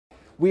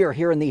We are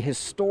here in the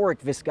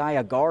historic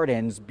Vizcaya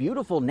Gardens.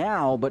 Beautiful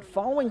now, but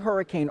following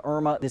Hurricane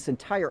Irma, this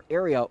entire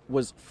area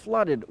was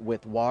flooded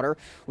with water.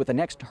 With the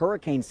next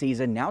hurricane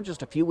season now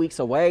just a few weeks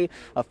away,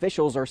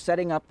 officials are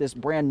setting up this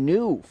brand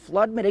new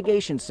flood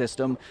mitigation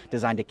system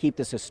designed to keep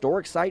this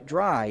historic site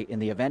dry in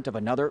the event of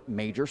another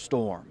major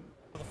storm.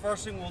 The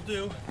first thing we'll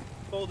do,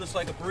 fold this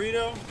like a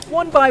burrito.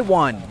 One by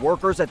one,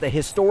 workers at the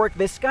historic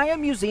Vizcaya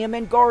Museum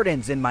and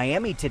Gardens in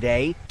Miami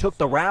today took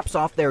the wraps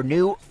off their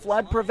new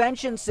flood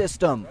prevention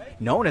system,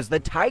 known as the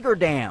Tiger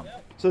Dam.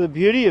 So the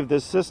beauty of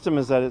this system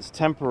is that it's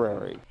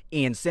temporary.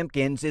 Ian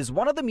Simpkins is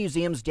one of the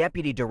museum's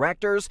deputy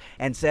directors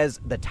and says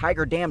the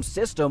Tiger Dam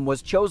system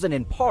was chosen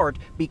in part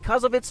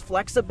because of its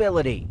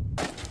flexibility.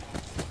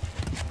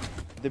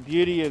 The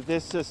beauty of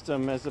this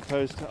system, as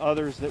opposed to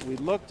others that we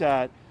looked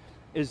at,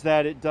 is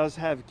that it does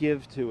have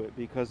give to it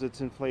because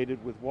it's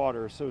inflated with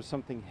water. So if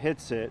something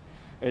hits it,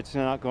 it's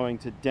not going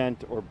to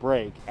dent or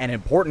break. An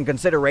important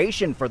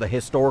consideration for the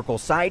historical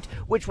site,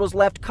 which was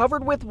left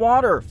covered with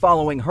water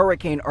following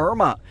Hurricane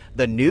Irma.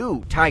 The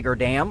new Tiger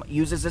Dam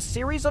uses a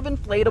series of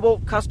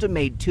inflatable,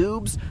 custom-made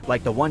tubes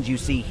like the ones you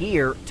see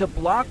here to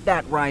block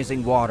that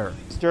rising water.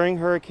 During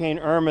Hurricane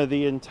Irma,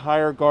 the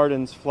entire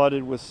gardens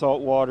flooded with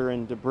salt water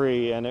and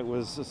debris, and it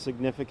was a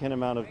significant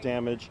amount of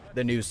damage.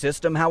 The new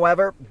system,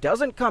 however,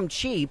 doesn't come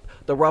cheap.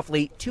 The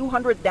roughly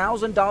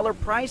 $200,000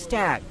 price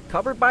tag,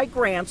 covered by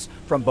grants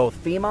from both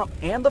FEMA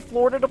and the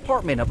Florida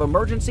Department of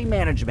Emergency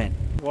Management.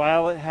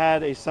 While it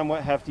had a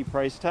somewhat hefty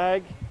price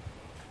tag,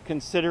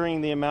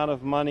 considering the amount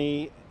of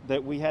money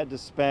that we had to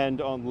spend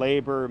on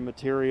labor,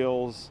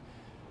 materials,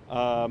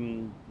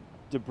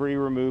 debris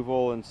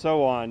removal, and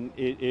so on,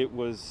 it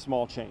was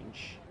small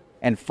change.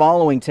 And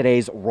following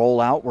today's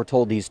rollout, we're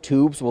told these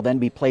tubes will then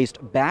be placed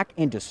back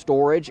into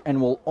storage and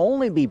will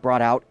only be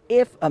brought out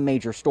if a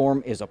major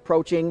storm is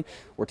approaching.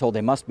 We're told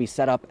they must be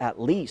set up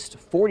at least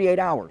 48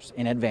 hours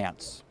in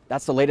advance.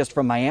 That's the latest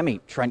from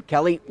Miami. Trent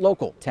Kelly,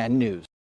 Local 10 News.